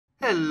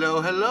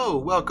Hello, hello!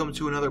 Welcome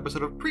to another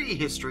episode of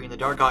Prehistory in the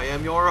Dark. I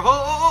am your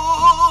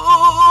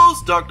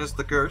host, Darkness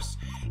the Curse.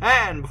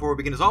 And before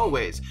we begin, as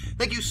always,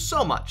 thank you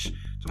so much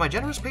to my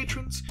generous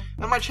patrons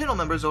and my channel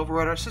members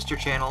over at our sister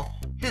channel,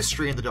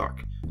 History in the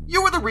Dark.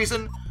 You are the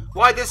reason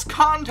why this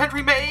content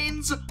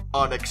remains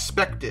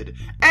unexpected.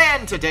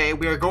 And today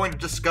we are going to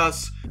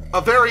discuss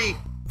a very,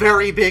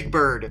 very big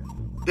bird.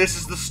 This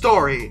is the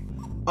story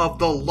of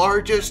the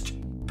largest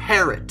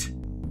parrot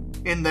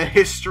in the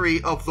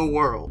history of the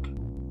world.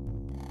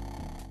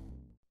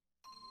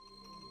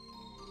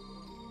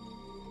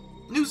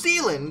 New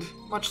Zealand,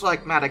 much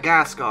like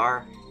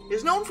Madagascar,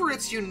 is known for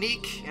its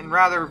unique and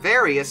rather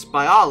various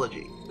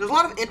biology. There's a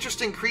lot of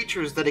interesting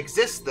creatures that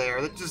exist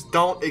there that just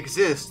don't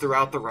exist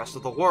throughout the rest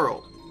of the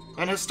world.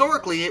 And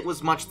historically, it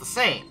was much the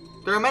same.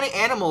 There are many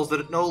animals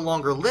that no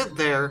longer live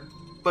there,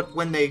 but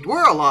when they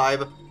were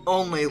alive,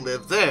 only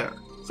lived there.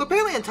 So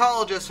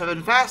paleontologists have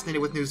been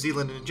fascinated with New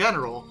Zealand in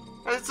general,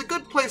 and it's a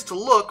good place to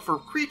look for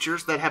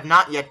creatures that have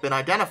not yet been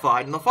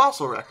identified in the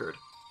fossil record.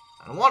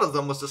 And one of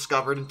them was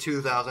discovered in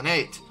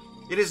 2008.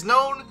 It is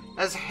known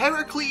as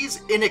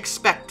Heracles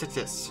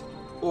inexpectatus,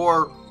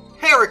 or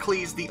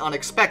Heracles the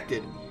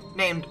Unexpected,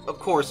 named, of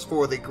course,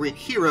 for the Greek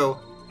hero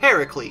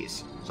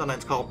Heracles,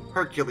 sometimes called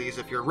Hercules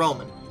if you're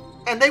Roman.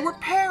 And they were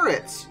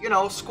parrots,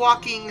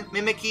 squawking,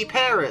 mimicky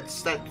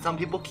parrots that some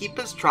people keep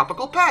as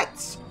tropical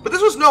pets. But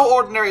this was no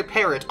ordinary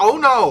parrot. Oh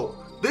no!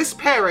 This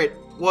parrot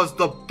was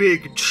the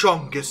big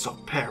chungus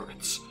of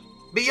parrots.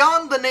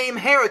 Beyond the name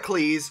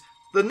Heracles,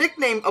 the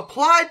nickname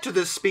applied to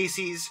this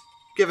species,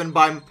 given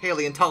by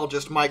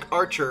paleontologist Mike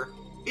Archer,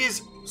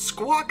 is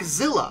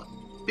Squawkzilla,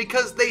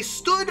 because they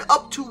stood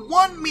up to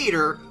 1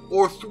 meter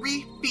or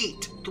 3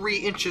 feet 3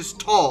 inches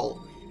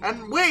tall,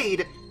 and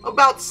weighed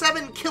about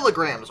 7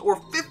 kilograms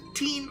or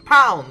 15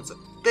 pounds.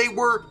 They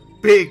were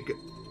big,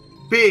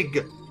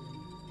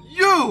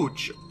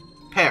 huge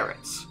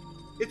parrots.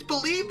 It's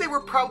believed they were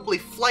probably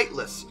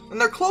flightless,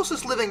 and their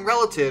closest living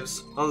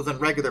relatives, other than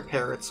regular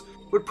parrots,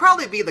 would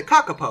probably be the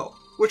kakapo,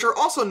 which are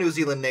also New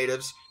Zealand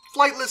natives,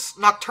 flightless,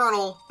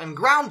 nocturnal, and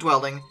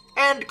ground-dwelling,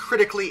 and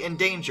critically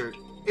endangered.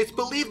 It's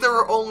believed there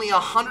are only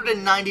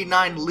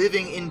 199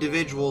 living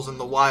individuals in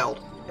the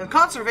wild, and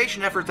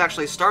conservation efforts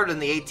actually started in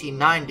the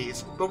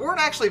 1890s, but weren't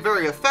actually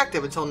very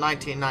effective until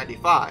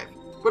 1995.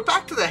 But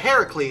back to the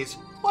Heracles,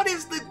 what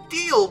is the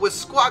deal with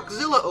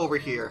Squawkzilla over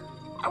here?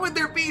 Why would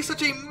there be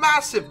such a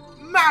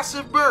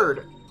massive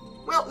bird?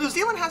 Well, New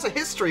Zealand has a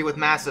history with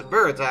massive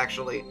birds,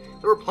 actually.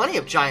 There were plenty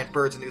of giant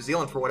birds in New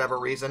Zealand for whatever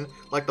reason,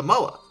 like the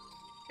moa.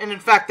 And in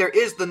fact, there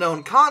is the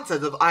known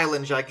concept of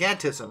island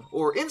gigantism,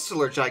 or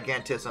insular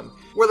gigantism,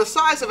 where the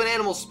size of an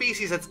animal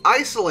species that's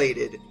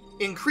isolated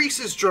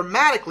increases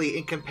dramatically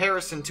in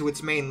comparison to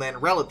its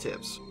mainland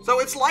relatives. So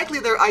it's likely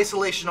their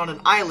isolation on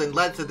an island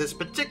led to this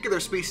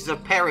particular species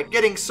of parrot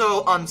getting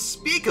so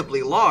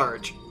unspeakably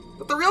large.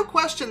 But the real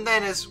question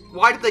then is,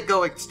 why did they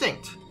go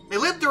extinct? They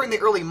lived during the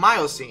Early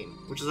Miocene,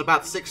 which is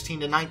about 16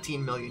 to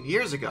 19 million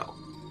years ago.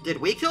 Did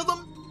we kill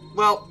them?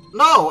 Well,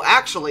 no,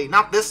 actually,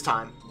 not this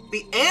time.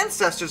 The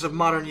ancestors of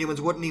modern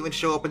humans wouldn't even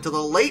show up until the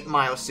late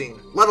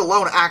Miocene, let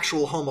alone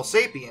actual Homo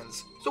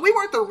sapiens. So we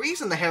weren't the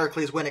reason the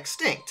Heracles went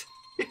extinct.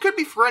 It could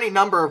be for any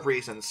number of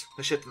reasons,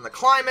 a shift in the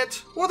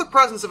climate, or the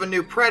presence of a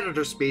new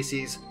predator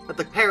species that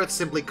the parrots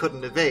simply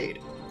couldn't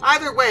evade.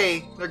 Either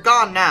way, they're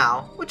gone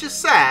now, which is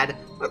sad,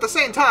 but at the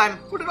same time,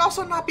 would it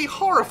also not be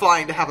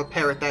horrifying to have a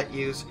parrot that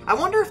use? I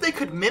wonder if they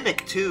could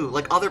mimic too,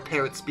 like other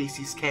parrot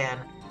species can.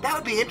 That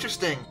would be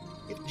interesting.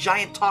 You have a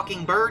giant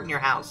talking bird in your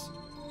house.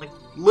 Like,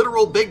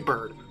 literal big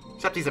bird,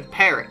 except he's a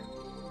parrot.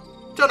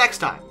 Till next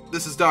time,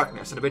 this is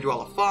Darkness, and I bid you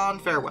all a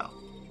fond farewell.